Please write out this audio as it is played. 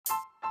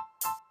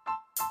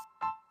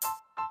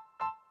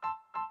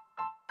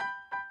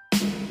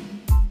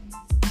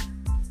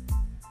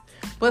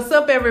What's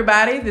up,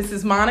 everybody? This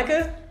is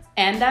Monica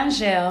and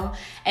Angel,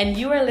 and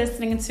you are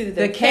listening to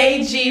the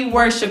KG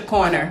Worship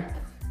Corner.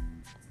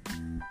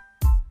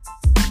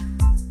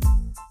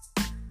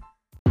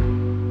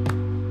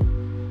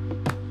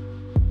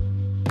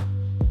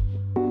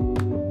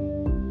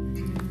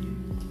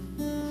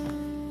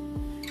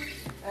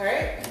 All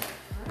right.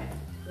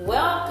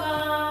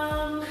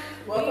 Welcome.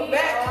 Welcome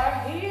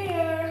back. We are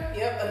here.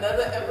 Yep,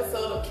 another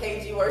episode of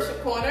KG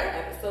Worship Corner.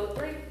 Episode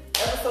 3.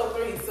 So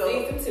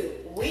Season 2.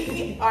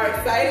 We are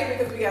excited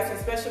because we got some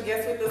special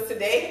guests with us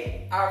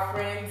today. Our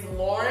friends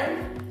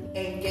Lauren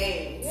and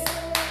Gaines.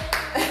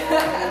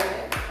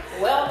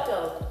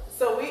 Welcome.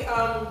 So we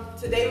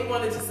today we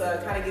want to just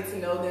kind of get to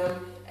know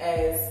them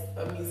as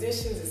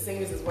musicians, as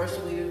singers, as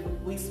worship leaders.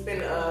 We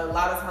spent a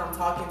lot of time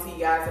talking to you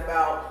guys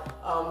about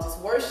just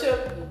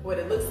worship, what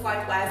it looks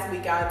like. Last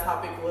week our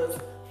topic was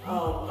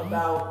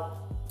about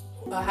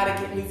how to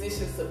get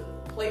musicians to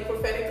play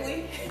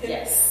prophetically.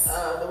 Yes.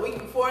 The week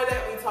before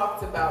that, we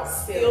talked about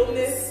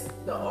stillness,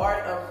 the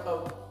art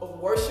of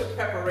worship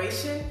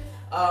preparation.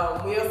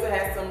 We also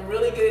had some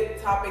really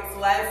good topics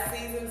last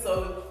season,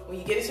 so when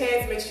you get a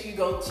chance, make sure you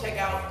go check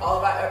out all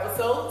of our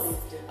episodes.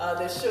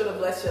 They're sure to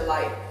bless your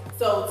life.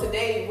 So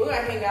today, we're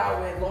going to hang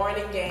out with Lauren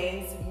and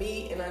Gaines,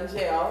 me and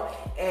Angel,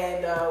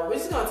 and we're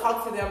just going to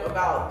talk to them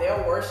about their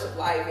worship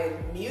life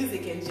and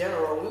music in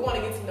general. We want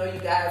to get to know you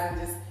guys and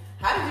just,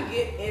 how did you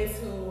get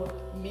into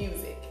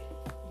music?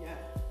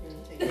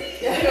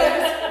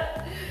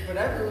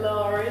 Whatever.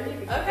 Lauren, you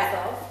can kick us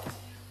off.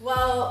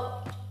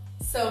 Well,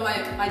 so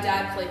my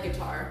dad played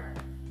guitar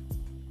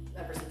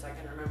ever since I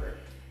can remember.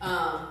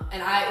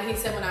 And he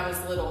said when I was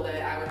little that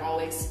I would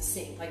always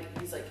sing. Like,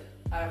 he's like,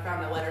 I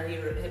found a letter he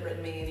had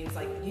written me and he was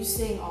like, you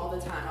sing all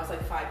the time. I was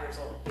like 5 years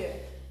old. Yeah.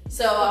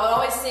 So I would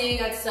always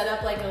sing. I'd set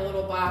up like a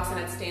little box and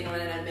I'd stand on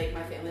it and I'd make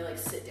my family like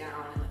sit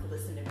down and like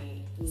listen to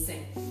me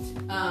sing.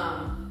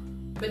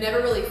 But never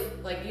really,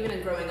 like, even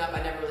in growing up,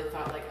 I never really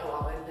thought like, oh,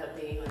 I'll end up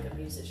being like a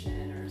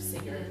musician or a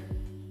singer.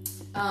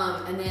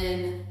 And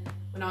then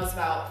when I was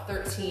about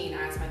 13,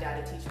 I asked my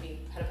dad to teach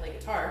me how to play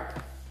guitar.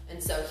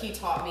 And so he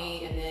taught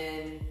me, and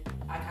then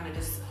I kind of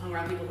just hung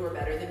around people who were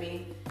better than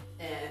me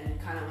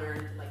and kind of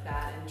learned like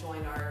that and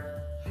joined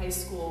our high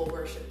school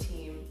worship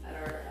team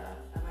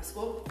at my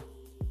school.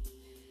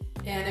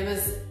 And it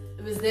was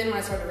then when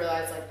I started to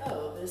realize like,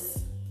 oh,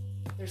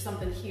 there's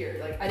something here.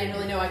 Like, I didn't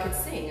really know I could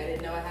sing. I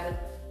didn't know I had a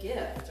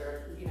gift, or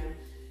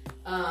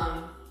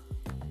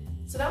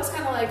so that was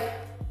kind of like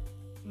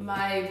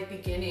my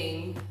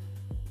beginning.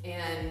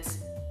 And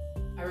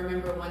I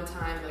remember one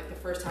time, like the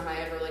first time I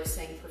ever like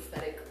sang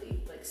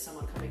prophetically, like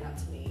someone coming up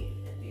to me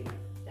and being like,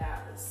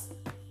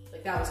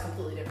 that was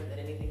completely different than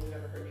anything we've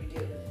ever heard you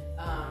do.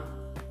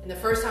 And the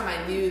first time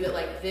I knew that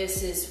like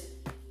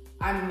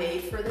I'm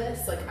made for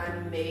this, like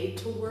I'm made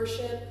to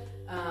worship.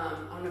 I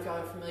don't know if y'all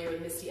are familiar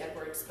with Misty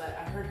Edwards, but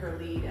I heard her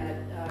lead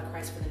at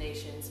Christ for the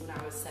Nations when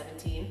I was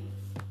 17.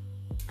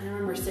 And I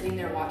remember sitting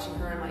there watching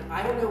her, and I'm like,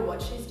 I don't know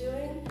what she's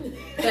doing, but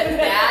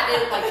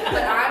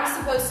but I'm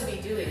supposed to be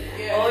doing that.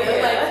 Yeah.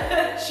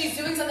 Like, she's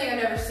doing something I've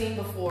never seen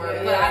before,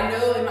 but I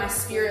know in my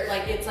spirit,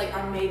 like, it's like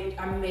I'm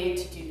made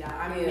to do that.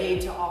 I'm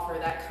made to offer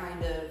that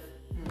kind of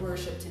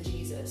worship to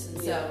Jesus.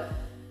 And so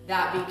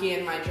that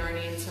began my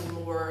journey into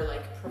more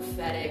like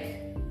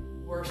prophetic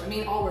worship. I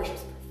mean, all worship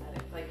is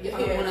prophetic. Like, I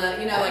don't want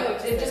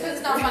to, just because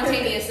it's not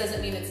spontaneous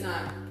doesn't mean it's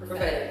not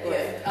prophetic.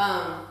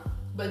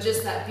 But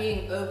just that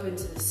being open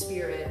to the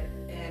Spirit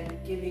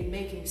and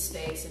making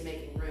space and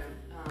making room.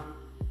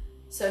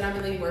 So now I've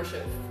been leading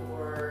worship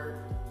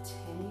for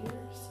 10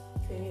 years.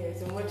 10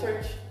 years. In what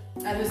church?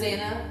 At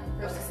Hosanna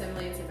First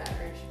Assembly in St.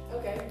 Patrick's.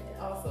 Okay,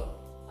 awesome.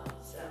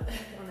 So I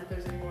don't know if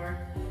there's any more.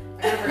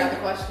 I kind of forgot the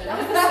question. I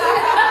was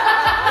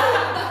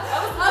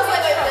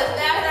like,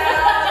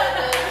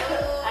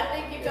 I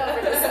think you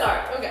covered the start.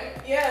 Okay.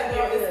 Yeah, no,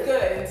 it's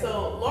good. And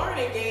so Lauren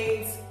and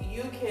Gaines,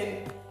 you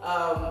can,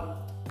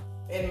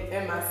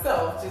 and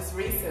myself, just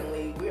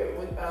recently, we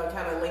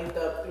kind of linked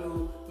up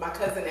through my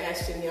cousin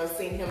Ashton.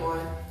 Seen him on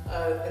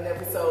an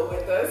episode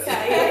with us,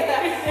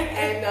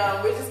 and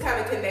we're just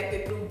kind of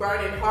connected through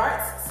Burning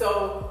Hearts.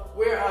 So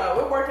we're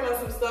working on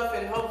some stuff,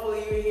 and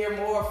hopefully you hear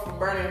more from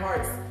Burning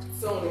Hearts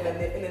soon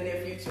in the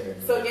near future.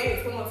 So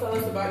Gaines, come on, tell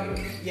us about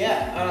you.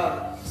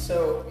 Yeah.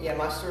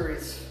 My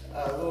story's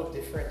a little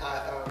different.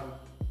 I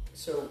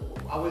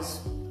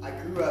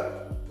grew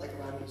up like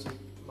around music.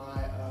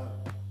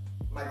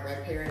 My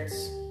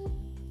grandparents,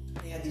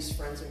 they had these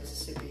friends in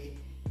Mississippi,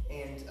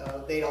 and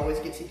they'd always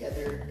get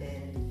together,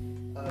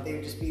 and they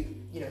would just be,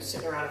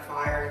 sitting around a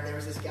fire, and there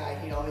was this guy,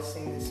 he'd always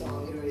sing this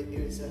song.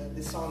 It was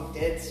this song,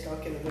 Dead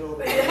Skunk in the Middle of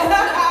the Night.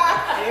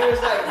 And it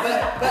was like,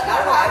 but I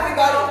don't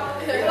know,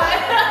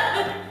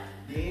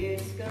 Dead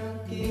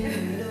skunk in the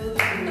middle of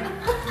the night.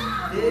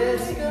 Dead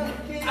skunk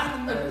in the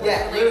middle of the night. Yeah,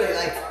 literally,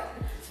 like,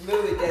 it's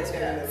literally Dead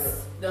skunk in the middle of the night.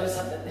 There's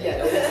something there.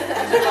 Yeah,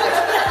 these are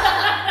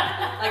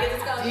Like,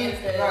 it's called deep,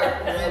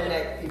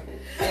 redneck people.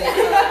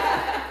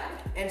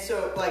 And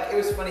so, like, it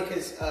was funny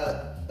because,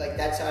 like,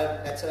 that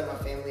side of my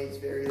family is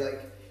very,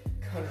 like,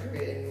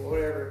 country and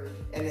whatever.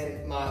 And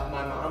then my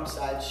mom's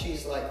side,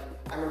 she's like,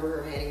 I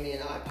remember her handing me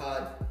an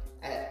iPod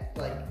at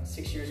like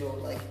 6 years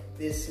old, like,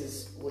 this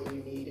is what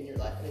you need in your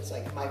life. And it's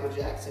like Michael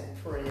Jackson,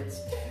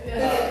 Prince,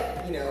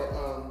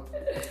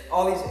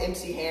 all these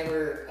MC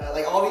Hammer,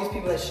 like all these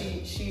people that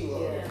she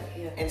loved.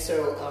 And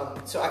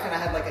so so I kind of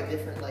had like a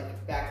different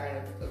like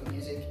background of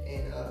music.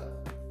 And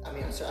I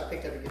mean, I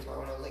picked up a guitar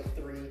when I was like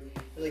 3.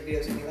 There's like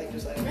videos of me like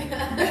just like playing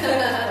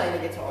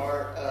the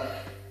guitar.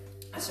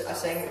 I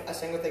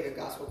sang with like a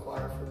gospel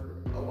choir for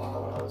a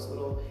while when I was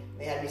little.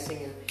 They had me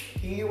singing,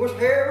 "He was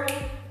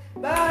heralded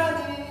by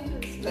the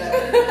angels,"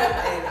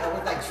 and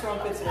with like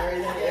trumpets and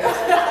everything. Yes.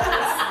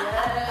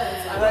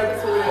 I like it.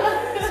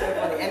 It's so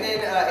funny. And then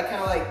it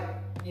kind of like,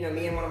 you know,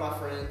 me and one of my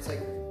friends,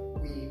 like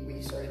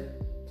we started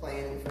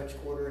playing in the French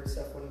Quarter and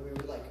stuff when we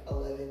were like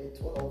 11 and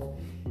 12,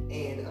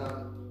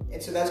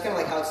 and so that's kind of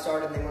like how it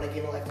started. And then when I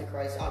gave my life to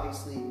Christ,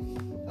 obviously,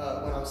 when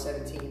I was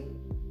 17,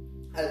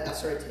 I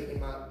started taking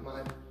my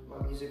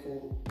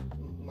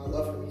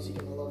love for music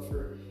and my love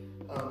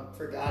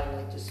for God and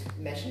like just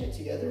meshing it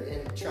together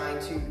and trying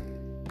to,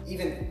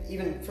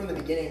 even from the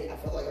beginning, I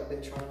felt like I've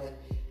been trying to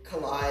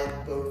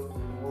collide both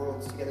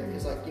worlds together,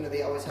 because like, you know,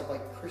 they always have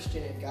like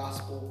Christian and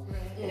gospel,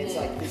 and it's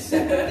like this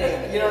separate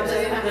thing, you know what I'm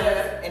saying?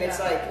 And it's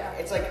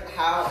like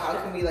how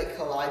can we like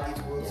collide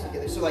these worlds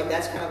together? So like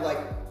that's kind of like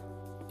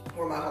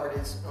where my heart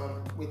is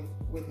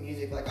with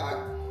music. Like I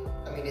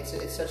mean, it's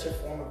such a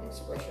form of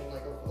expression,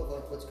 like of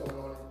like what's going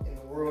on in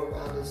the world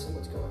around us and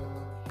what's going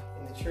on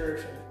in the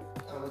church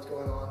and what's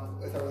going on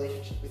with our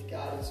relationship with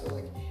God. And so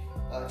like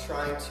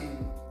trying to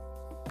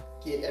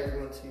get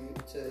everyone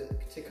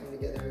to come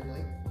together and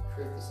like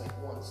create this like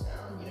one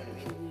sound, you know what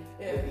I mean?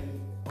 Yeah. Would be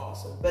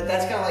awesome. But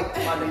that's kind of like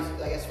my music,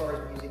 like as far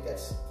as music,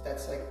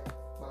 that's like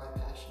my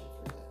passion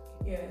for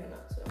that. Yeah.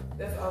 So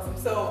that's awesome.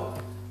 So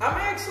I'm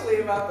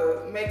actually about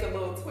to make a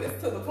little twist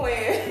to the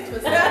plan.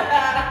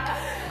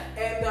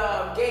 And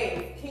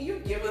Gabe, can you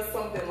give us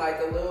something like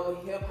a little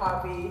hip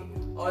hoppy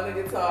on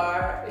the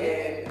guitar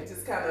and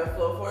just kind of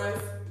flow for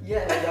us?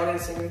 Yeah, like y'all gonna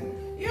sing with me?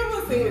 Yeah,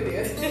 we'll sing with you.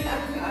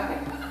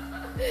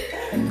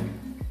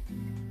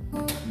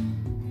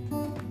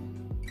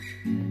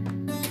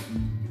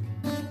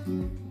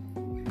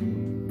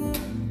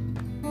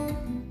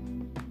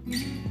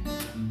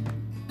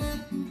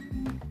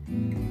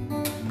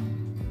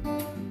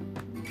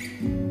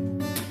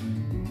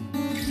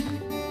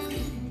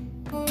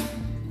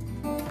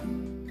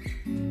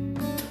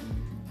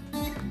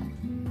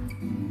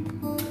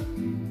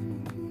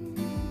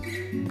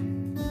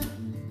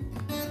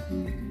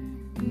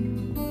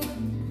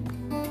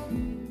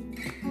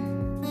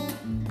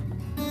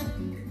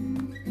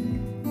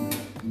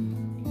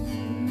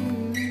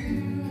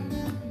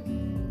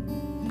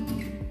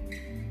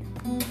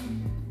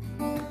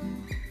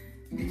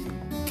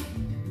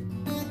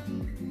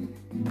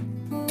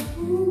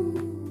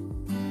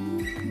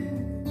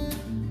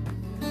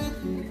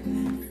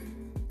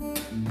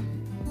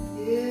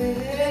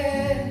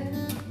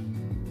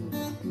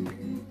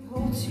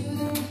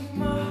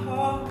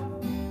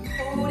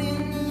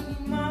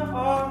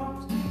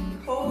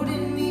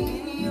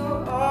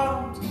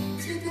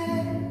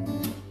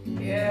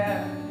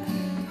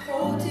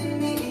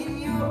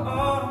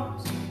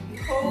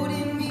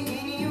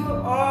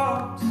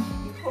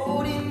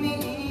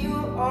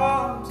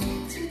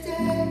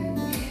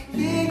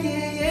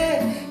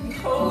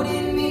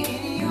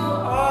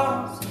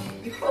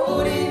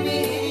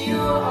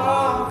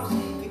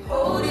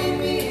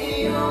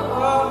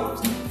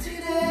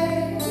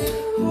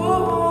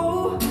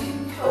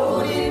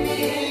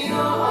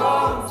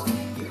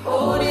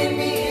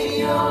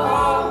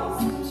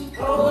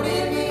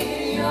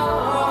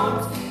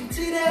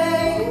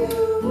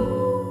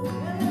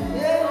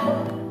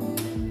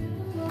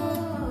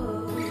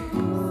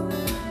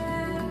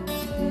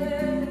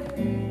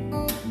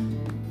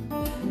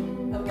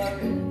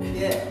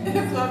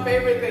 It's my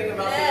favorite thing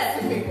about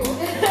these people.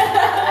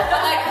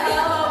 Like,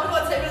 hello, we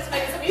want to take this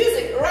make some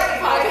music. Right.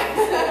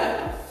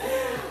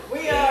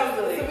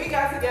 So we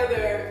got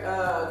together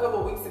a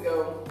couple weeks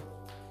ago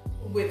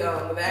with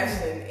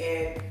Ashton,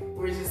 and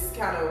we're just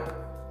kind of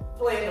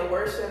playing the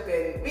worship,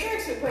 and we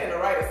actually planned to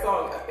write a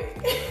song, I think.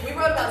 We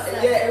wrote about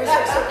sex. Yeah, it was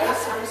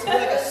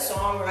like a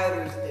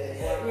songwriter's day.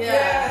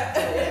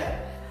 Yeah.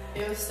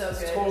 It was so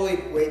good. It's totally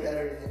way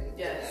better than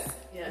Yes.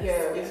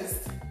 Yeah, we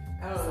just,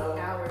 I don't know.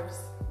 Hours.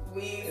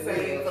 We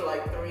sang for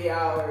like 3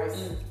 hours.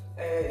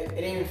 And it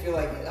didn't even feel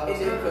like it. It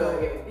didn't feel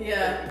like it.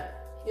 Yeah.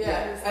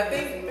 I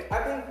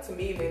think to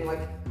me, then,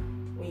 like,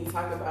 when you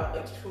talk about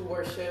like true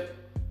worship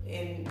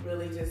and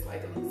really just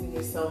like losing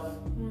yourself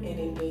and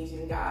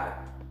engaging God,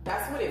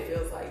 that's what it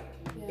feels like.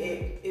 Yeah.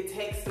 It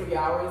takes 3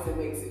 hours and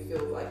makes it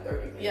feel like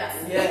 30 minutes.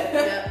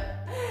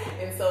 Yeah.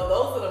 And so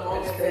those are the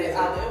moments that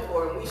I live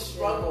for, and we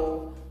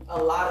struggle a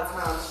lot of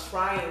times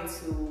trying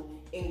to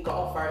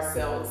engulf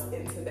ourselves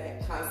into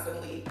that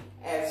constantly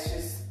as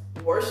just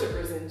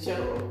worshipers in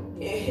general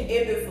in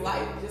this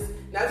life, just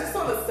not just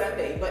on a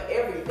Sunday, but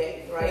every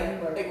day, right?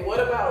 Like, what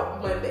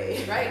about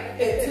Monday, right?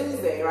 And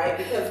Tuesday, right?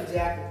 Because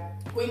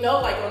we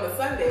know, like, on a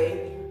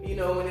Sunday, you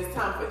know, when it's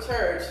time for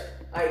church,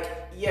 like,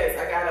 yes,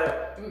 I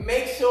gotta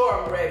make sure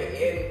I'm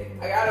ready,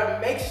 and I gotta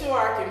make sure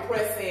I can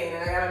press in,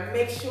 and I gotta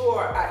make sure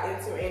I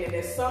enter in. And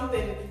there's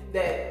something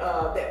that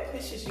that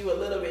pushes you a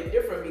little bit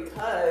different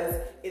because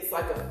it's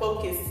like a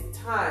focused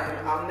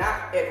time. I'm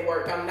not at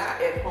work, I'm not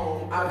at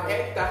home, I'm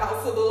at the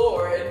house of the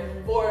Lord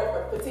for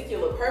a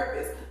particular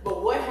purpose.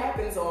 But what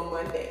happens on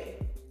Monday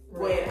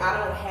when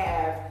I don't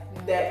have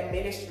that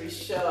ministry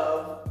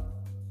shove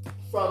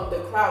from the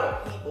crowd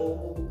of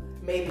people who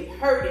may be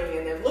hurting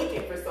and they're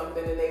looking for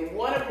something and they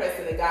want to press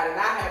into God, and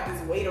I have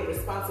this weight of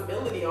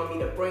responsibility on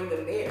me to bring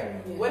them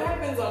there? What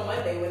happens on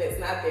Monday when it's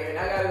not there and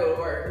I gotta go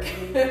to work?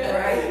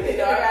 Right? You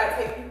know, I gotta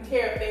take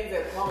care of things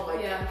at home.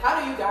 Like, how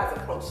do you guys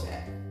approach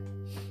that?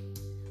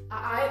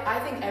 I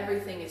think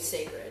everything is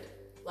sacred.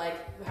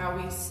 Like how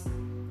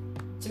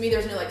to me,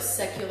 there's no like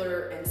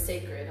secular and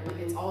sacred. I'm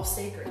like, it's all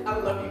sacred. I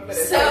love you for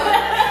this. So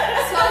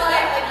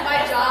like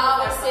my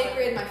job is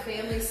sacred, my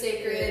family's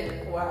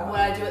sacred, what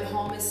I do at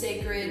home is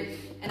sacred.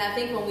 And I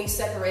think when we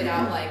separate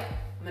out, like,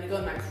 I'm gonna go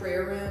in my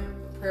prayer room,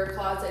 prayer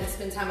closet, and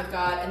spend time with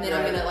God, and then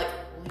I'm gonna like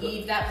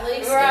leave that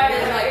place, and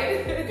then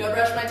like go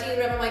brush my teeth,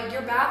 and I'm like,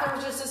 your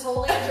bathroom's just as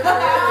holy as your prayer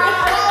room.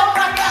 Oh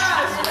my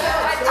gosh!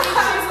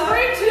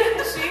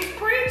 She's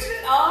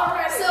preaching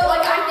already. So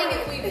like, I think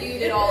if we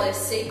viewed it all as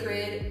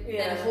sacred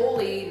and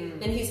holy,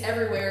 then He's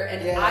everywhere,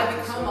 and I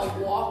become a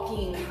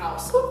walking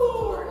house of the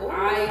Lord.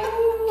 I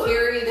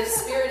carry the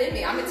Spirit in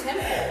me. I'm a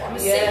temple. I'm a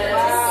sacred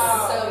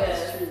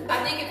temple. So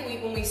I think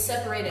when we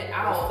separate it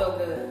out,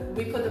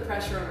 we put the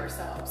pressure on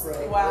ourselves.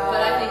 Right. Wow.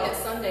 But I think that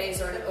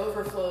Sundays are an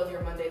overflow of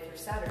your Monday through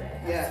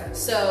Saturday. Yeah.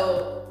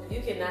 So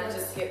you cannot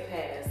just get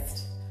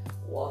past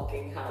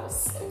walking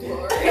house of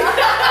glory.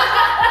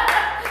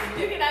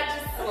 You cannot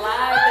just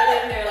slide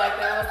that in there like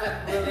that was like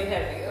really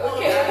heavy.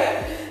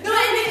 Okay.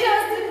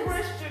 Because the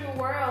Christian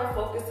world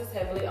focuses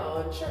heavily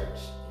on church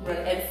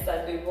and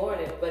Sunday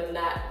morning, but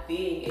not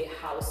being a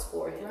house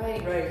for Him.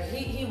 Right.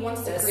 He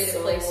wants to create a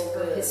place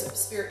for His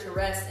Spirit to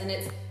rest, and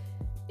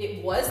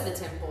it was the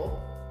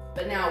temple,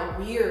 but now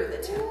we're the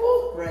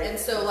temple. Right. And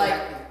so like,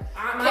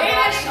 are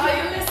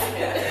you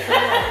listening?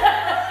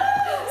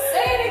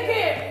 Say it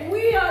again.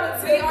 We are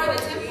the temple. We are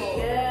the temple.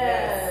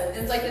 Yes. And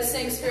it's like the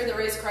same Spirit that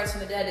raised Christ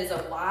from the dead is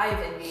alive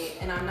in me,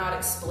 and I'm not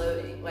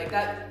exploding like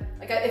that.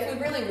 If we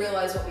really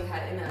realize what we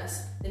had in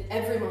us, then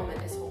every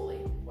moment is holy.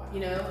 You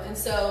know? And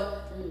so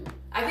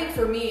I think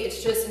for me,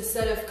 it's just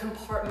instead of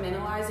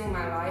compartmentalizing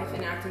my life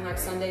and acting like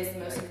Sunday is the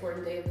most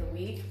important day of the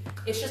week,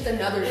 it's just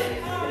another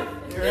day.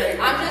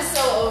 I'm just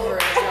so over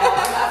it, y'all.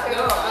 I'm not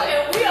gonna lie.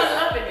 And we are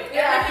loving it.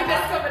 Everything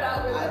that's coming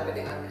out, we're loving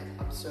it.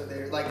 I'm so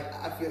there. Like,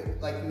 I feel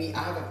like me,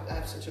 I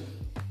have such a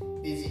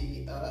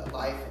busy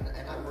life,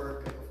 and I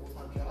work a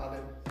full-time job,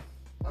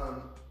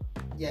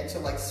 and to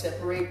like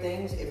separate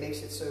things, it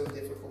makes it so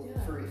difficult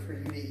for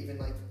you to even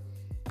like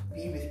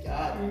be with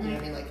God. You know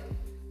what I mean? Like,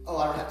 oh,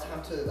 I don't have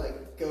time to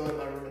like go in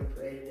my room and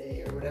pray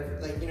today or whatever.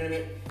 Like, you know what I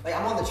mean? Like,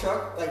 I'm on the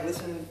truck, like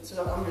listening to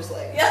stuff. I'm just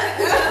like, crying.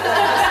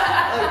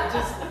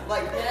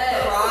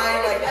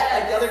 Like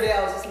the other day,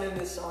 I was listening to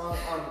this song.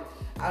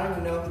 I don't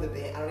even know who the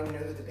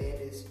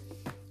band is.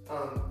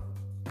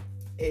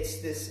 It's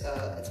this.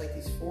 It's like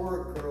these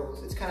four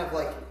girls. It's kind of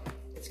like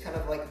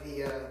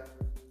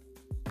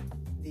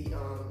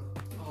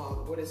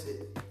what is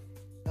it?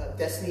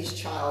 Destiny's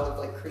Child of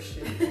like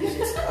Christian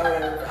music. I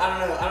don't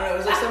know. It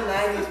was like some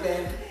 90s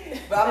band.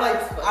 But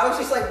I was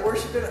just like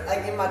worshiping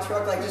like in my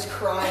truck, like just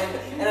crying.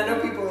 And I know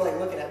people were like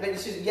looking at me. But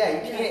it's just, you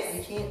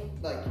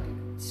can't like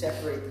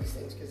separate these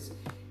things, because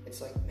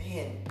it's like,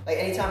 man, like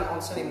anytime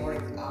on Sunday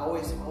morning, I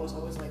always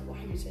like, why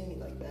are you saying it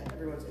like that?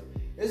 Everyone's like,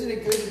 isn't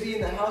it good to be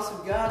in the house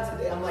of God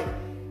today? I'm like,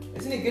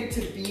 isn't it good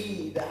to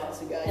be the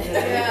house of God? You know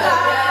what I mean?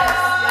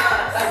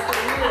 Yes. Like, for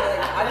real,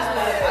 like, I just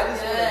want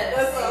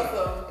That's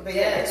awesome. But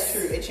yeah, it's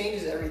true. It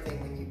changes everything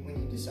when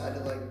you decide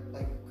to like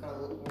kind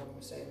of what Morgan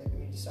was saying. Like,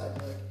 when you decide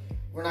to like,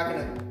 we're not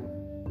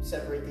gonna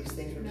separate these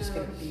things. We're just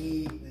gonna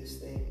be this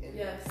thing. And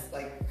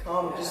like,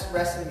 come, just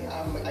rest in me.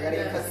 I gotta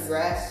go cut the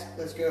grass.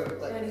 Let's go.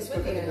 Like, let's go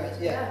cut the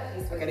grass.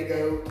 I gotta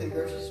go to the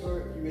grocery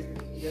store. You're with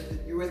me.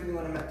 You're with me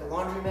when I'm at the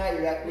laundromat.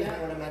 You're with me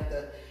when I'm at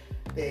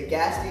the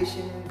gas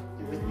station.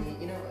 You're with me.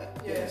 You know.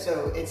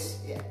 So it's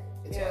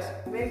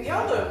awesome. Man,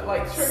 y'all are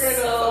like triggering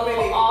so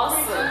many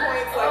awesome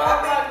points. Like,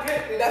 I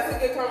think that's a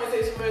good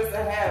conversation for us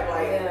to have.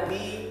 Like,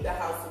 be the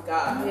house of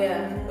God.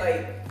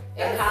 Like,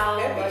 and how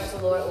much the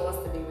Lord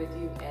wants to be with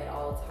you at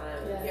all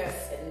times.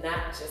 Yes. And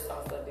not just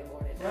on Sunday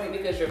morning. Not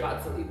because you're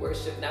about to lead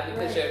worship, not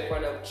because you're in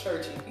front of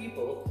churchy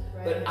people,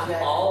 but I'm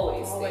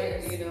always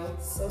there, you know?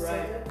 So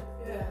good.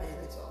 Yeah,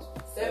 that's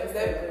awesome.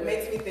 That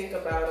makes me think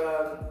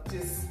about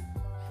just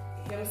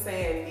him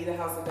saying, be the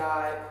house of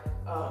God.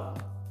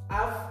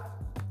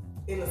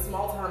 In the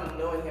small time of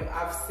knowing him,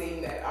 I've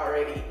seen that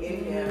already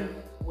in him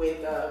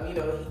with,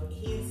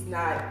 he's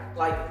not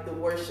like the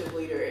worship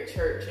leader at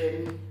church,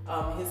 and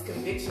his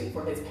conviction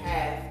for his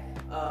path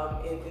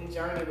in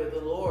journey with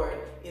the Lord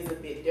is a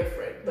bit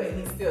different, but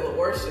he's still a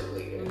worship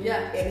leader.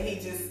 Yeah. And he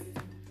just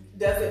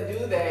doesn't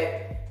do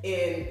that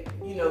in,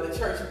 you know, the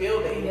church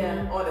building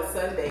on a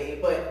Sunday.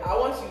 But I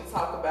want you to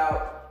talk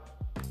about,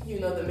 you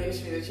know, the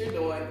ministry that you're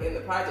doing in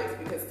the projects,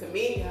 because to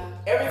me,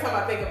 every time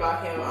I think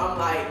about him, I'm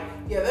like,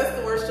 yeah, that's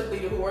the worship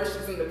leader who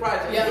worships in the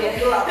project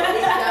throughout the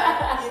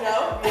week, you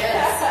know?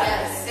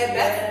 Yes. And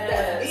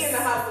that's being in the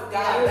house of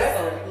God.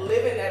 That's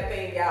living that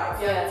thing out.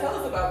 So tell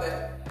us about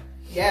that.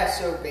 Yeah,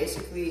 so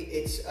basically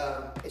it's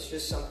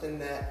just something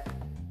that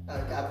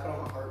God put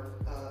on my heart.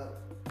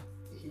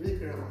 He really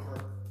put it on my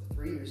heart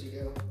 3 years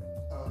ago,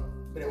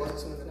 but it wasn't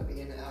something that I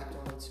began to act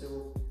on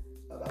until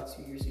about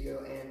 2 years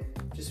ago. And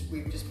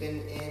we've just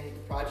been in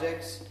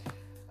projects.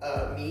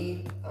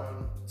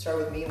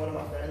 Started with me and one of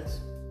my friends,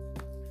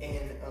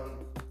 and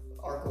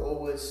our goal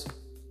was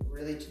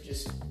really to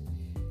just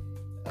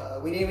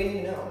we didn't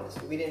even know,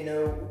 honestly. We didn't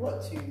know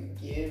what to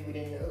give. We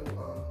didn't know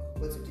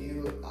what to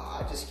do.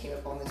 I just came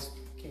up on this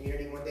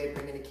community one day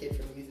bringing a kid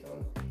from youth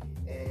home,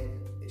 and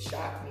it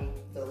shocked me,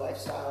 the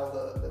lifestyle,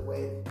 the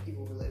way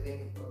people were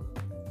living,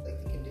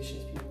 like the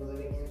conditions people were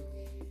living in,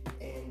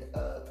 and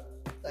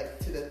like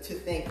to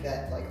think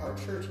that like our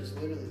church is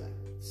literally like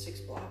 6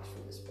 blocks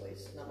from this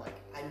place, and I'm like,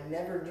 I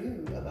never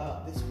knew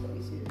about this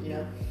place here, you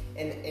know,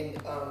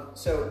 and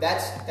so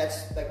that's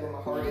like where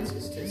my heart is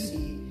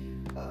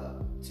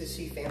to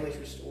see families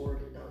restored,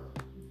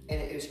 and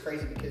it was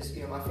crazy because,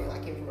 you know, my family, I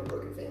came from a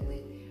broken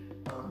family.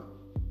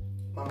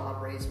 My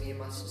mom raised me and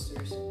my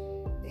sisters,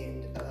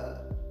 and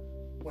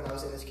when I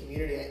was in this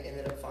community, I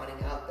ended up finding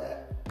out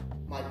that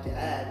my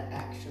dad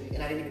actually,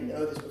 and I didn't even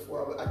know this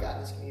before I got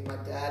in this community,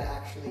 my dad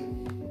actually,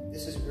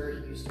 this is where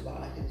he used to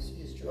buy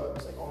his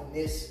drugs, like on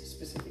this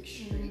specific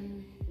street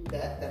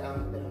that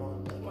I'm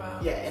on. Like, wow.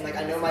 Yeah, and like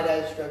I know my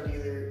dad's a drug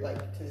dealer,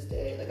 like to this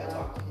day, like I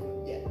talk to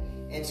him,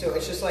 and so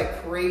it's just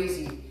like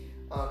crazy.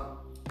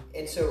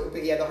 And so,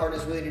 but yeah, the heart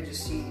is really to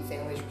just see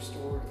families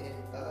restored and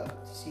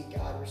to see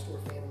God restore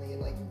family,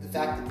 and like the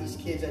fact that these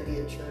kids that be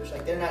at church,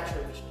 like they're not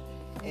churched,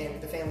 and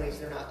the families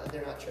they're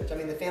not church. I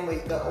mean,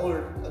 the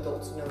older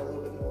adults know a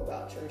little bit more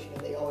about church. You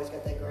know, they always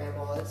got that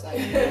grandma that's like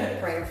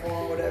praying for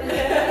them, whatever.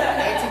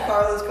 Auntie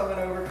Carla's coming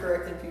over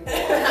correcting people,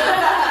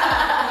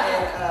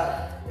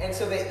 and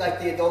so they, like,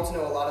 the adults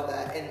know a lot of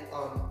that, and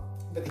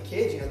but the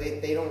kids, you know,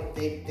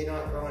 they're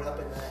not growing up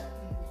in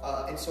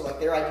that, and so like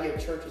their idea of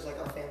church is like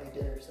our family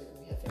dinners, like when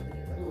we have family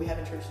dinner, like, are we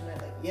having church tonight?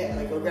 Like, yeah,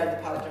 like go grab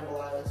the pot of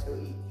jambalaya, let's go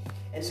eat.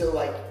 And so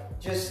like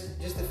just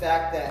the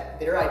fact that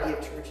their idea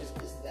of church is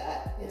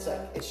that it's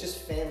like it's just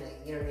family,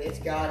 you know what I mean? It's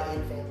God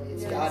and family.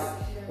 It's God.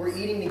 Yes. We're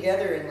eating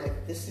together, and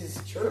like this is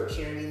church,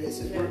 you know what I mean? This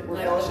is we're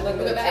fellowshipping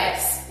with each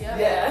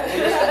other.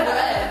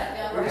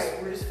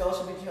 We're just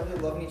fellowshipping with each other,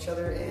 loving each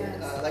other,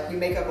 and like we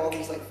make up all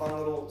these like fun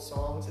little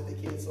songs that the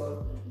kids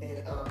love,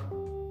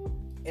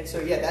 and so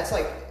yeah, that's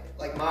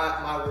like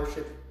my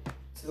worship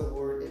to the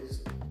Lord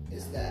is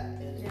that,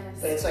 and,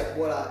 but it's like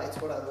what I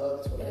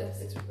love.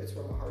 It's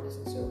where my heart is,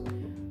 and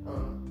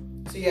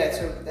so yeah,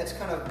 so that's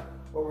kind of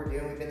what we're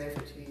doing. We've been there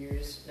for 2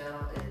 years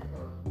now, and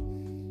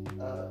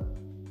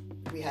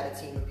we had a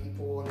team of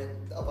people, and then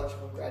a bunch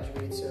of them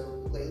graduated.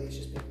 So lately it's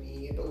just been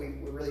me, but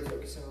we're really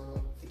focusing on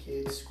like the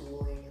kids'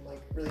 schooling and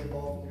like really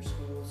involved in their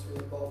schools,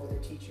 really involved with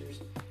their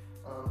teachers,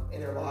 in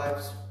their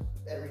lives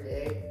every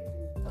day.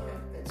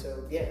 And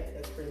so yeah,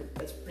 that's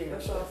pretty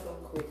much awesome.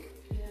 Quick.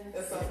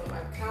 That's awesome. I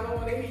kind of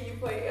want to hear you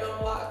play L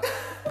Block.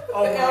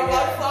 Oh the L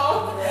Block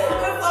song.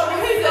 That song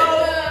is so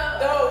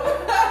dope.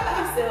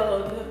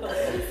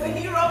 So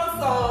he wrote a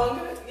song.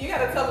 You got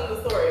to tell them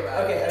the story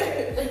about it.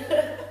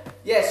 Okay.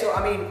 Yeah. So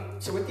I mean,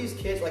 so with these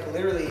kids, like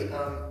literally,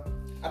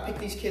 I picked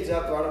these kids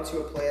up, brought them to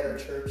a play at our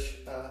church,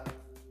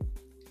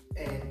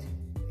 and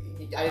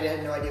I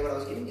had no idea what I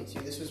was getting into.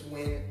 This was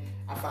when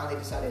I finally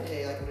decided,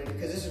 hey, like I'm gonna do,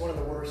 because this is one of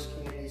the worst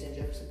communities in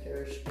Jefferson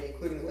Parish,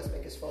 including the West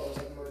Bank, as far as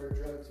like murder,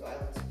 drugs,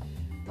 violence.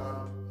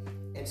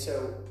 And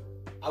so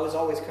I was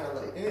always kind of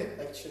like,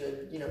 should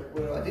I, you know,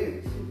 what do I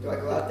do? Do I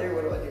go out there?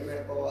 What do I do?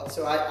 Blah, blah, blah.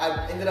 So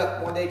I ended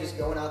up one day just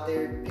going out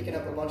there, picking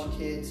up a bunch of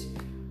kids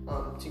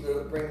to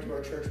go bring to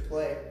our church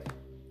play.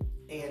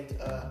 And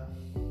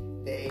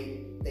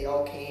they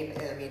all came,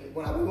 and I mean,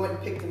 when we went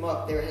and picked them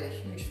up, there had a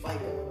huge fight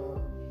going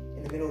on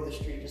in the middle of the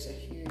street, just a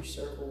huge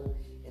circle,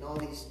 and all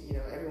these, you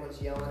know,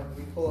 everyone's yelling.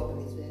 We pull up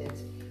in these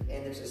vans,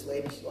 and there's this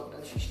lady, she's walking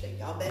down the street, she's like,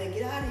 y'all better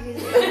get out of here.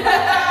 There's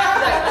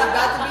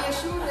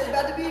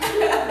about to be a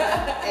shooting.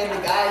 And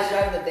the guys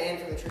driving the van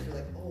from the church are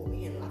like, oh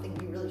man, I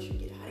think we really should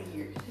get out of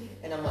here.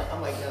 And I'm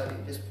like, no,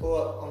 dude, just pull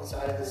up on the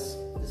side of this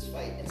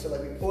fight. And so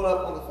like we pulled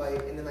up on the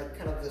fight, and then like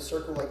kind of the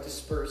circle like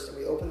dispersed, and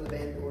we opened the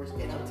van doors,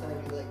 and I'm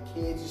telling you, like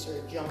kids just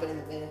started jumping in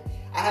the van.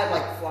 I had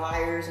like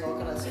flyers and all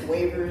kinds of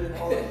waivers and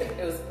all that.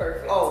 It was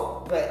perfect.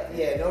 Oh, but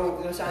yeah, no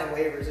signing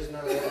waivers, there's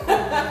none of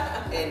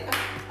that. And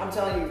I'm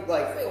telling you,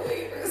 like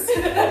waivers.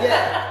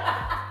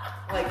 Yeah.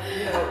 Like,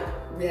 you know,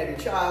 we have your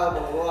child,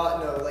 blah, blah,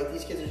 blah. No, like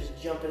these kids are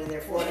just jumping in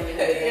there, flooding into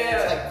the van.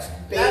 It's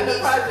like babies. Not the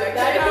project.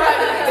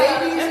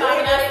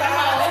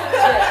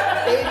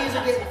 Babies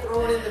are getting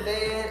thrown in the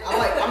van.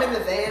 I'm in the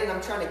van, and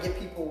I'm trying to get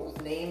people's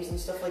names and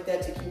stuff like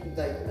that to keep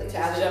like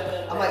attached.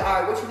 I'm like,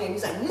 all right, what's your name?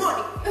 He's like,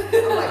 money.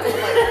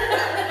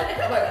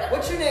 I'm like, what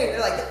what's your name? They're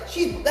like,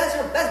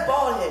 that's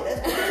bald head. That's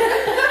bald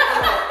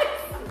head.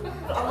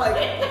 I'm like,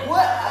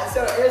 what?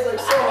 So it was like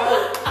so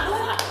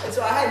hard. And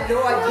so I had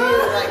no idea,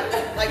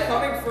 like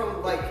coming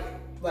from like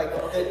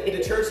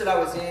the church that I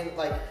was in,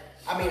 like,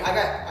 I mean,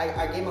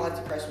 I gave my life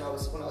to Christ when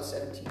I was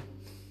 17.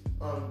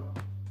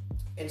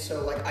 And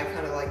so like I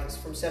kind of like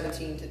from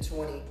 17 to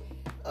 20,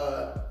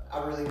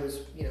 I really was,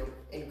 you know,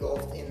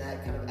 engulfed in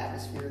that kind of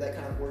atmosphere, that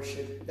kind of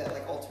worship, that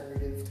like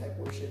alternative type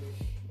worship.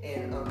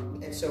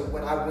 And so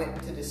when I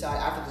went to decide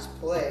after this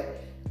play,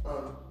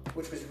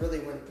 which was really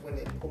when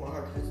it pulled my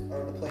heart, because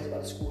the play is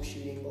about a school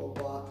shooting, blah,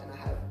 blah, blah, and I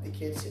have the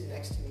kids sitting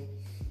next to me,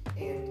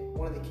 and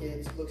one of the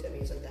kids looks at me,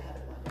 he's like, that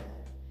happened to my dad.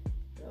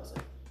 And I was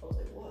like,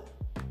 what?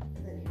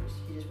 And then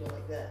he just went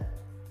like that.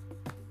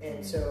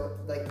 And so,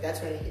 like,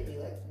 that's when it hit me,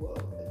 like, whoa,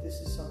 like, this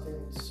is something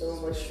so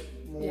much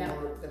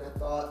more than I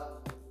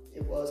thought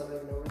it was. I don't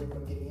even know really what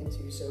I'm getting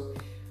into. So,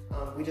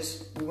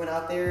 we went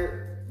out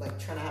there, like,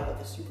 trying to have,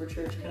 like, a super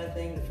church kind of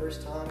thing the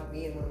first time,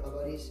 me and one of my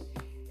buddies,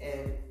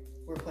 and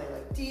we're playing,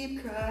 like,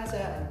 Deep Cries Out,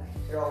 and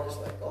they're all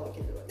just, like, all the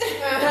kids are like,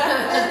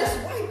 man, this is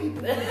white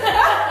people.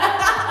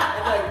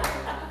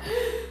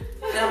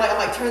 and I'm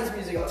like, turn this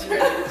music off. And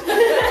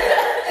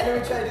then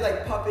we try to do,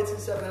 like, puppets and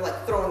stuff, and they're,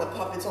 like, throwing the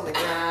puppets on the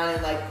ground,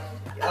 and, like,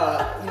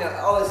 you know,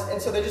 all this,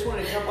 and so they just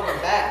wanted to jump on our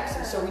backs,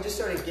 and so we just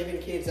started giving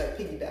kids like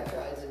piggyback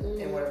rides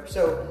and whatever.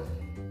 So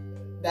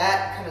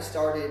that kind of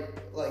started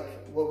like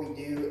what we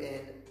do,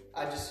 and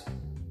I just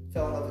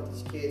fell in love with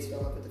these kids, fell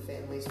in love with the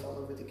families, fell in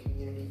love with the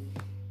community,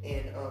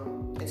 and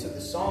so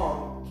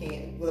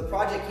the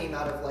project came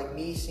out of like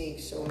me seeing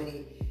so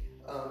many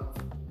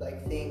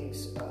like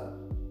things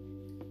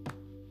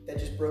that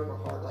just broke my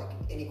heart, like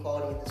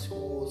inequality in the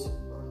schools,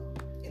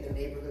 in their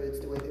neighborhoods,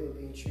 the way they were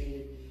being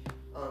treated.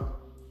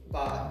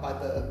 By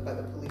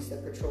the police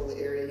that patrol the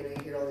area. You know,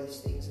 you hear all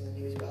these things in the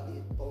news about the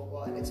blah, blah,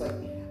 blah. And it's like,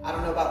 I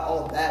don't know about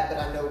all of that, but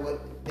I know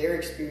what they're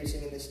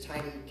experiencing in this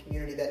tiny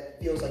community that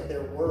feels like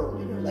their world,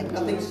 you know? Like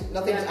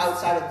nothing's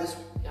outside of this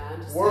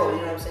world,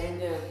 you know what I'm saying?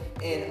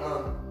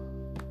 Yeah.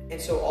 And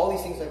so all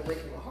these things like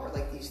breaking my heart,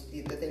 like the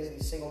things that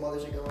these single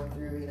mothers are going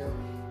through, you know,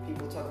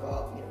 people talk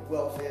about, you know,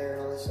 welfare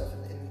and all this stuff,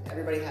 and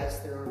everybody has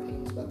their own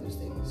opinions about those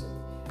things, and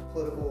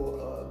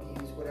political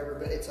views, whatever,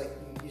 but it's like,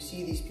 you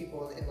see these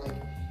people and like,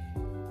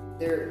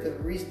 the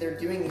reason they're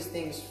doing these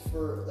things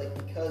for like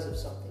because of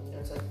something, you know.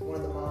 It's like one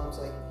of the moms,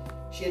 like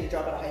she had to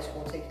drop out of high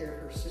school and take care of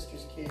her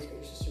sister's kids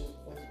because her sister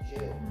went to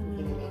jail.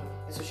 You know what I mean?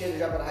 And so she had to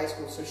drop out of high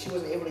school, so she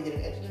wasn't able to get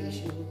an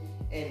education.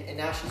 And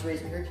now she's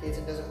raising her kids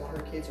and doesn't want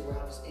her kids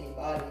around just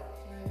anybody.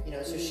 You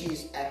know, so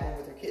she's at home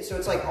with her kids. So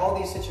it's like all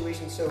these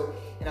situations. So,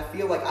 and I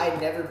feel like I had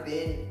never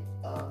been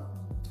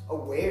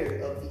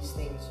aware of these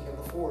things, you know,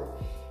 before.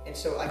 And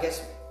so I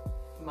guess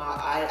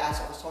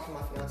I was talking to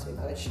my fiance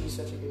about it. She's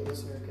such a good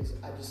listener because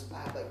I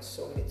have like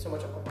so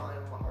much on my mind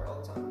and my heart all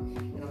the time.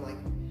 And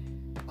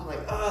I'm like,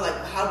 oh, like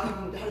how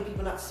do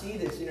people not see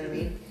this? You know what I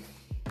mean?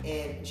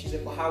 And she's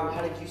like, well,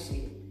 how did you see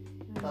it?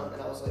 And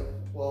I was like,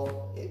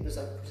 well, it was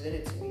like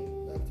presented to me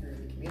like through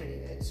the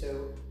community, and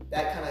so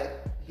that kind of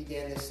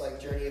began this like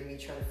journey of me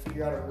trying to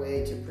figure out a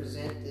way to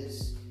present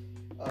this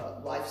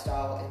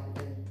lifestyle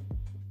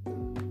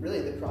and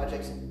really the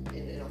projects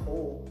in a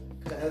whole.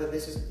 Because I know that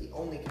this isn't the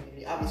only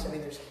community. Obviously, I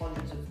mean, there's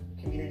hundreds of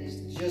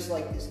communities just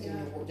like this in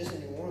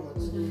New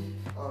Orleans.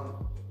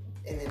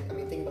 And then, I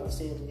mean, think about the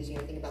state of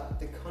Louisiana, think about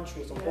the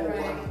country as a whole.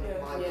 I mean,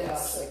 my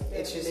gosh, like,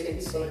 it's just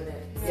insane.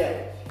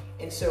 Yeah.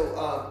 And so,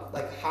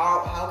 like,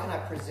 how can I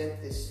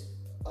present this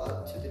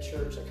to the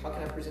church? Like, how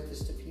can I present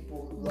this to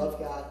people who love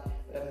God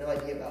but have no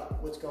idea about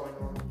what's going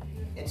on?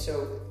 And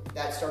so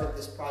that started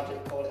this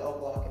project called L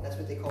Block, and that's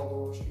what they call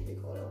Laurel Street. They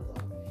call it L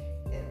Block.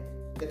 And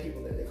the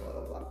people there, they call it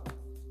L Block.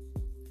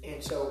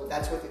 And so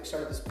that's what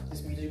started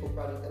this musical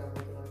project that I'm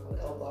working on called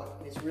L Block,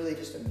 and it's really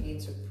just a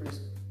means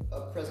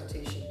of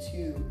presentation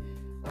to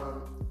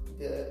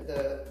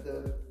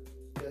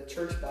the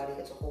church body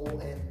as a whole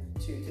and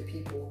to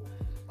people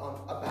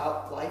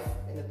about life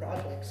in the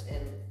projects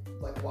and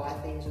like why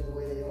things are the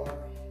way they are,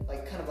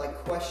 like kind of like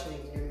questioning.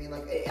 You know what I mean?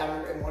 Like I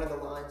remember in one of the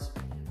lines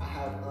I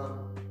have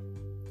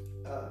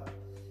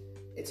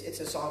it's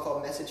a song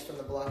called Message from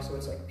the Block, so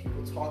it's like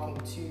people talking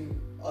to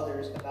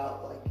others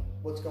about like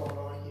what's going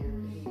on here.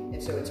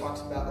 And so it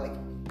talks about like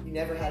you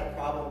never had a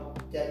problem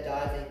debt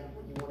diving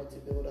when you wanted to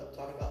build up,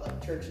 talking about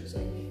like churches,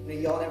 like, you know,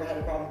 y'all never had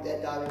a problem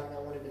debt diving when I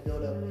wanted to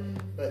build up,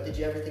 but did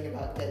you ever think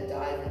about debt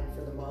diving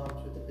for the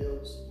moms with the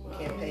bills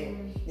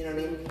campaign? You know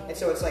what I mean? And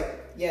so it's like,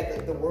 yeah,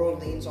 the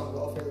world leans on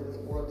welfare, the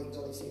world leans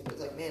on these things, but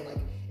it's like, man, like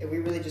if we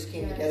really just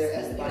came together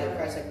as the body of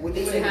Christ, like would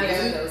they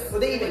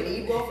even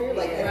need welfare?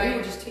 Like if we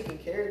were just taking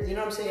care of, you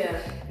know what I'm saying?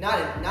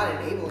 Yeah.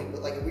 Not enabling,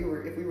 but like if we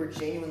were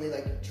genuinely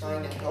like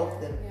trying to help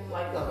them.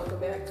 Like the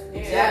back.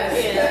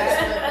 Exactly.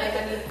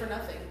 I need for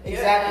nothing.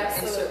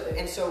 Exactly.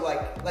 And so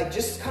like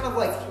just kind of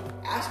like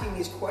asking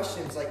these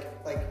questions, like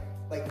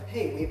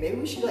hey, maybe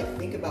we should like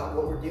think about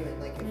what we're doing.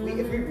 Like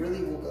if we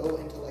really will go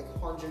into like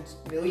hundreds,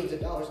 millions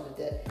of dollars into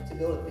debt to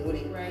build a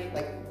building, right?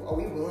 Like are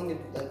we willing to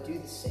like do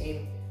the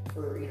same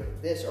for, you know,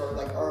 this? Or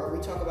like we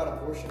talk about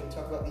abortion, we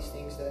talk about these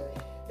things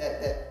that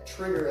that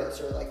trigger us,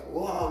 or like,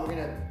 whoa, we're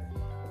gonna,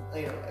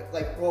 you know,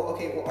 like, well,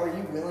 okay, well, are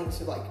you willing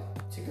to like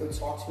to go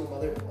talk to a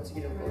mother who wants to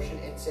get an abortion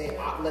and say,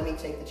 let me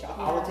take the child,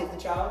 I will take the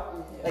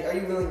child? Like, are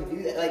you willing to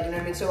do that? Like, you know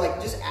what I mean? So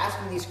like, just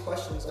asking these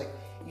questions, like,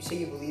 you say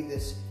you believe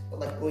this, but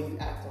like, will you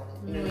act on it?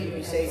 You know what I mean?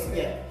 You say,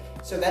 yeah.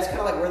 So that's kind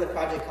of like where the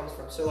project comes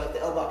from. So like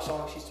the L Block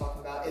song she's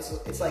talking about,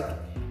 it's like,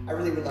 I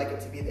really would like it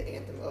to be the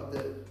anthem of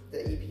the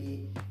EP.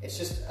 It's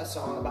just a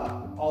song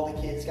about all the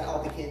kids, got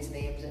all the kids'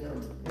 names in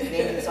them,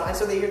 name in the song,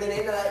 so they hear the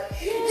name, they're like,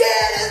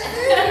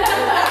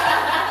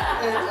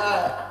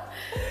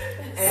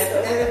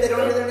 and if they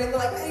don't hear their name, they're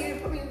like, hey, you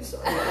put me in the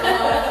song.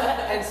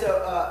 And so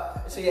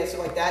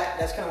like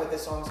that's kind of what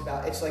this song's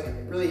about. It's like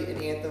really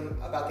an anthem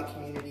about the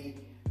community.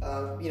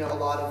 You know, a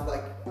lot of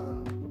like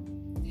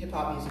hip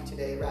hop music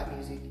today, rap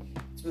music,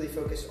 it's really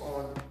focused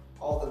on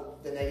all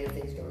the negative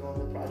things going on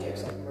in the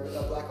projects, like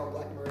murder, black on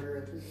black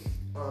murder,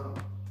 and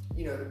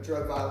you know,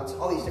 drug violence,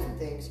 all these different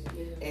things.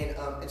 And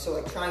so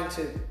like trying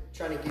to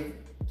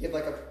give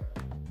like a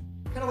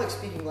kind of like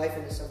speaking life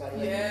into somebody.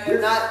 Like,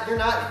 you're not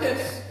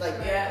this. Like,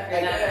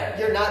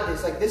 you're not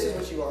this. Like, this is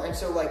what you are. And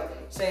so like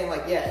saying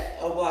like,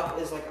 L Block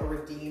is like a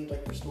redeemed,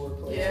 like restored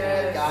place.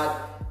 Like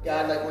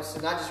God like wants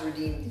to not just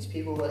redeem these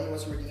people, but He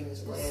wants to redeem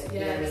this land. You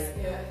know what I mean?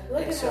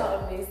 Look at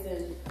how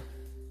amazing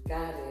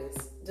God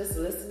is. Just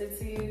listening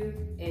to you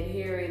and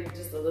hearing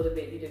just a little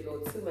bit, you didn't go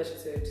too much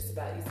into it, just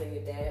about you saying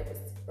your dad was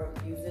from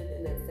Houston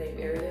in that same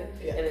area,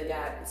 and then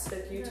God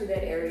took you to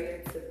that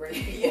area to bring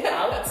people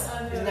out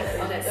on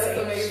that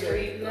same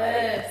street.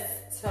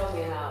 Yes. Tell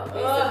me how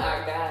amazing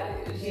our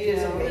God is. He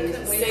is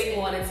amazing. Satan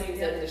wanted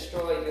to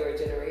destroy your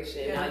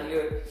generation. Now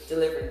you're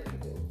delivering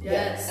people.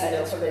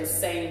 From the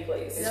same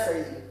place. It's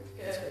crazy.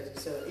 It's crazy.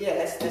 So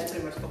that's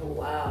pretty much the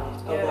whole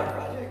L Block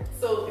project.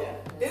 So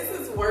this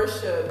is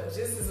worship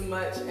just as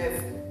much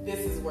as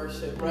this is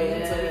worship, right?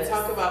 And so we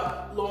talk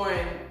about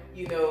Lauren,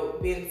 you know,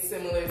 being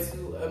similar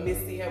to a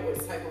Misty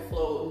Edwards type of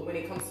flow when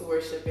it comes to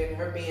worship, and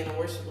her being a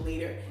worship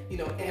leader, you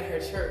know, at her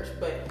church,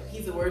 but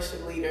he's a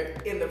worship leader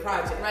in the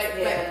project. Right.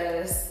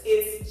 Yes.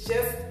 It's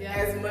just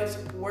as much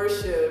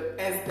worship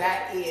as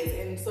that is.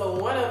 And so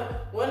one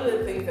of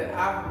the things that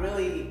I've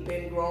really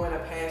been growing a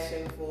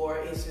passion for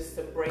is just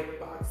to break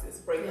boxes,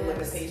 break the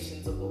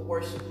limitations of what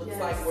worship looks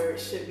like, where it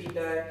should be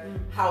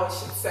done, how it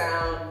should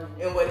sound,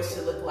 and what it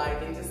should look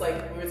like. And just like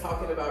we were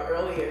talking about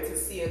earlier, to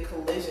see a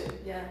collision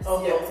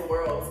of those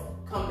worlds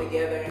come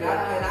together. And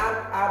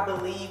I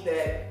believe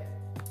that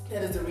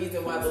is the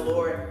reason why the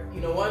Lord,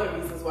 you know, one of the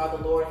reasons why the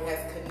Lord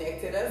has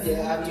connected us. You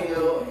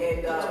know,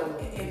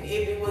 and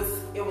it was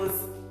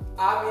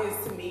obvious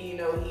to me, you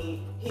know,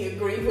 he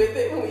agreed with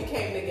it when we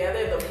came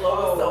together. The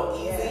flow was so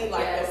easy,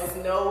 there was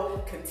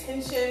no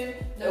contention,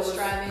 no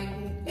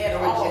striving at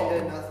all.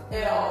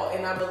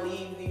 And I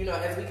believe, you know,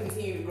 as we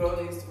continue to grow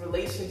these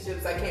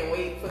relationships, I can't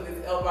wait for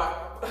this L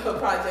Block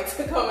project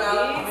to come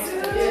out.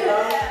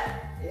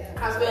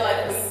 I feel like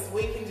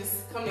we can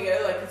just come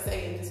together, like you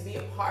say, and just be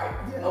a part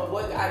of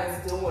what God is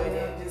doing,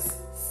 and just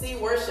see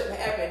worship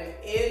happen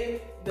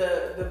in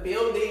the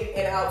building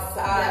and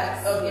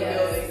outside of the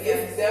building.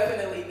 It's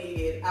definitely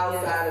needed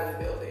outside of the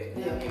building.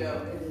 You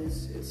know, it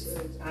is.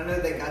 I know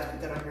that God's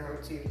put that on your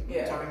heart too.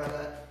 We're talking about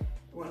that.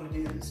 We want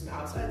to do some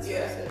outside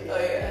stuff.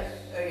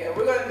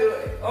 We're gonna do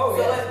it.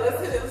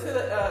 Let's hit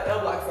the L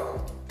Block song.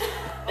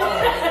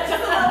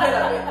 Just a little bit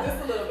of it.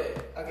 Just a little bit.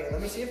 Okay,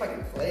 let me see if I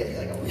can play it.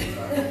 Like I want to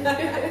try.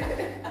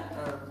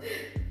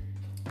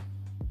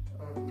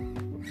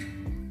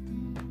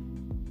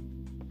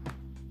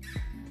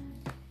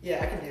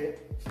 I can do it.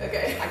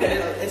 Okay. I can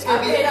do it. It's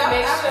gonna be.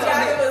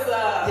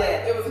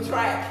 It was a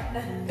track.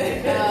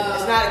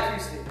 It's not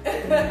acoustic.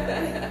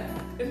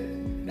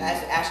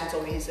 Ashton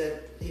told me. He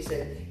said.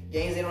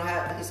 Gaines, they don't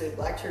have. He said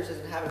Black Church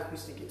doesn't have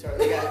acoustic guitar.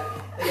 They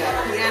got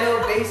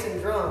piano, bass, and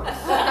drums.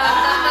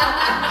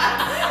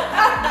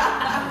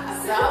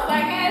 Sounds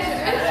like Asher.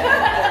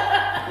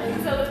 You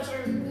tell the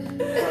truth.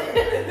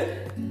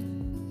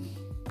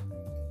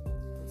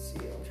 Let's see.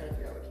 I'm trying to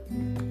figure out what key.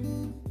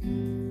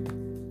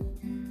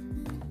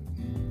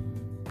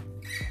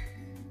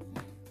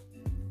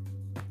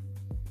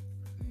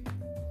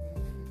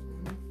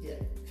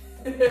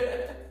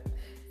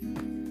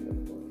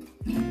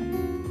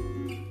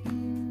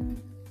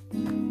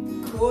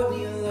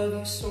 Courtney, I love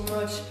you so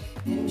much,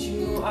 and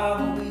you know I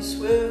always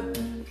will.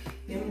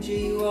 MJ,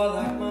 you are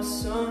like my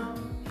son.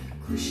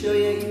 Crucial,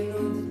 you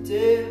know the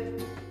deal.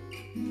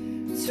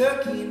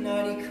 Turkey and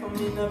Noddy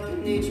coming up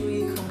in age, will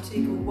you come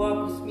take a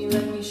walk with me?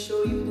 Let me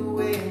show you the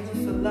way and the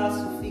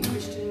philosophy.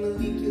 Christian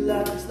Malik, your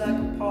life is like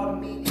a part of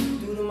me.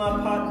 Due to my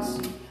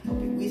partnership, I'll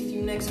be with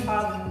you next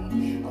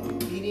Halloween. I'll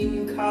be feeding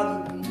you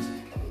collard greens.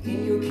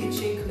 In your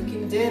kitchen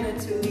cooking dinner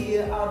till the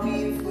year. I'll be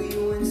here for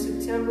you in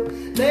September.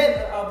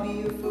 Later I'll be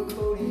here for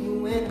Cody in the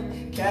winter.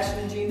 Cash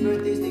and Jean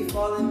birthdays, they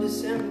fall in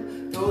December.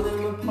 Throw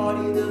them a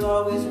party they'll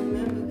always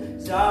remember.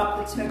 So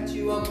I'll protect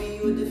you, I'll be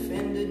your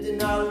defender.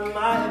 Then I'll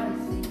my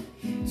everything.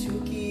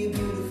 Tukey, you're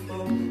beautiful.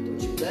 Don't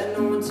you let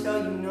no one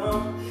tell you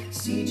no.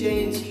 CJ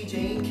and TJ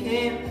and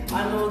Cam, I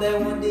know that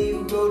one day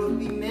you'll grow to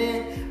be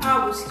men.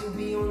 I will still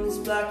be on this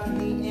block in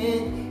the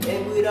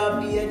David,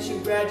 I'll be at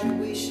your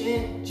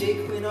graduation.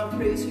 Jay Quinn, I'll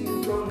praise who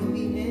you've grown to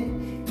be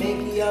in.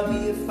 Mankey, I'll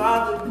be your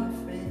father and a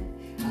friend.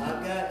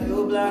 I've got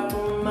Ill Black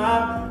on my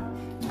mind.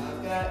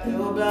 I've got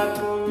Ill Black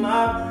on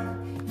my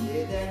mind.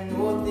 Yeah, that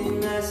north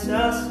and that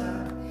south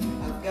side.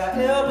 I've got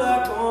Ill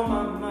Black on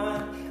my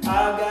mind.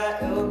 I've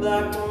got Ill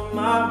Black on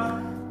my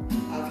mind.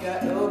 I've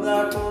got Ill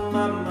Black on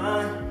my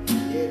mind.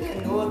 Yeah,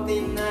 that north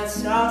and that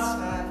south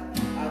side.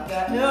 I've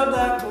got Ill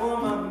Black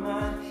on my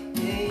mind.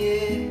 Yeah,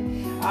 yeah.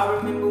 I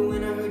remember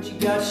when I heard you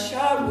got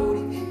shot,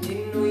 Rudy.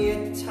 Didn't know you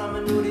at the time, I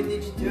know they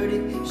did you dirty.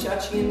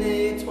 Shot you in the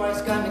head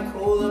twice, got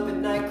Nicole up at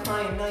night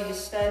crying. Now you're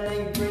sad, now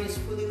your brain is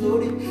fully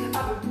loaded.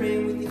 I've been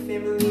praying with your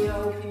family, I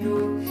hope you know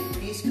it.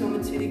 Peace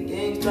coming to the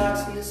gangs,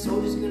 blocks, and the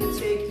soldiers gonna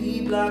take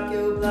E Block,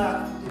 L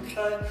Block. The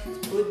cut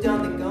to put down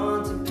the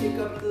guns and pick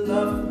up the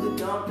love for the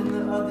dump and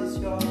the others,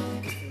 y'all.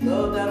 It's the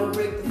love that'll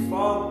break the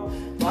fall.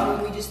 Why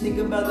don't we just think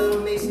about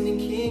little Mason and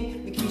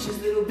King? Lakeisha's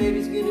little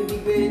baby's gonna be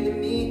greater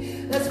than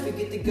me. Let's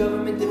forget the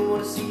government, they don't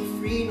wanna see you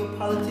free. No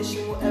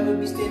politician will ever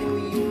be standing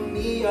with you and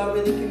me. I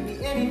really can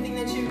be anything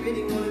that you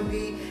really wanna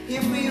be.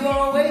 Here for you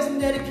always and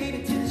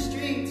dedicated to the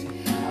streets.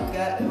 I've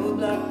got Ill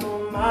Black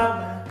on my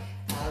mind.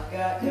 I've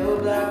got Ill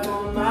Black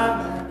on my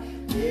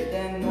mind. Yeah,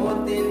 that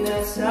north and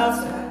that south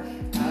side.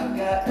 I've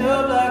got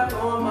Ill Black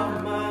on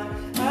my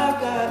mind. I've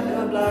got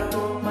Ill Black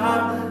on my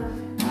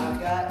mind. I've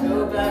got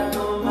Ill Black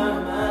on my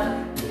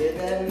mind. Yeah,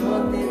 that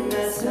north and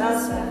that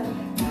south side.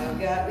 I've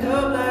got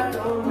Ill Black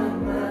on my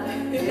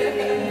mind. Yeah.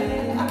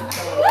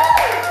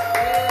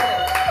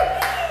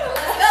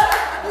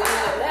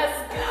 Let's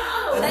go.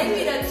 Take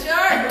me to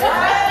church.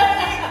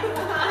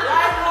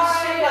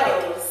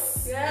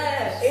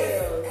 Yes.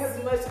 It's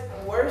as much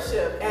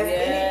worship as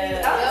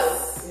anything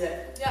else.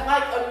 Yeah.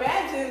 Like,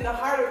 imagine the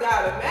heart of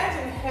God.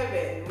 Imagine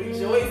heaven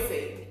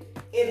rejoicing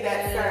in that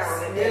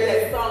sound and in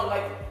that song.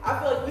 Like, I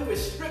feel like we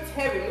restrict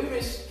heaven. We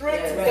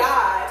restrict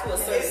God to a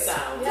certain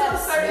sound. To a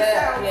certain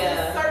sound. To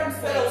a certain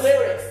set of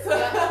lyrics.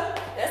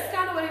 That's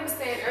kind of what he was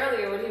saying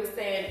earlier when he was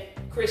saying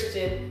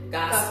Christian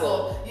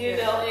gospel. You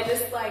know, and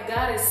it's like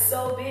God is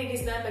so big.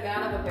 He's not the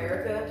God of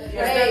America. He's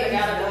not the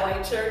God of the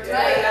white church. He's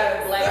not the God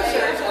of the black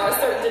church or a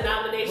certain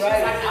denomination.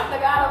 Like, I'm the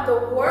God of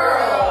the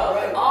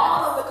world.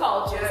 All of the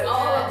cultures,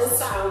 all of the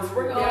sounds.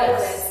 Bring all of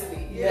that to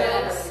me.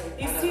 Yes.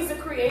 He's a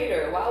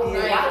creator. Why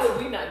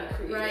would we not be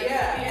creative? Right.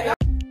 Yeah.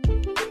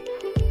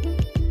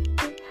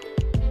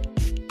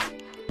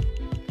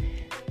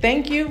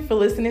 Thank you for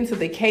listening to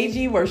the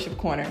KG Worship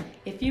Corner.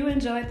 If you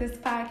enjoyed this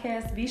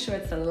podcast, be sure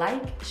to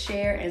like,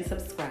 share, and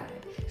subscribe.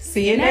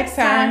 See you next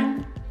time.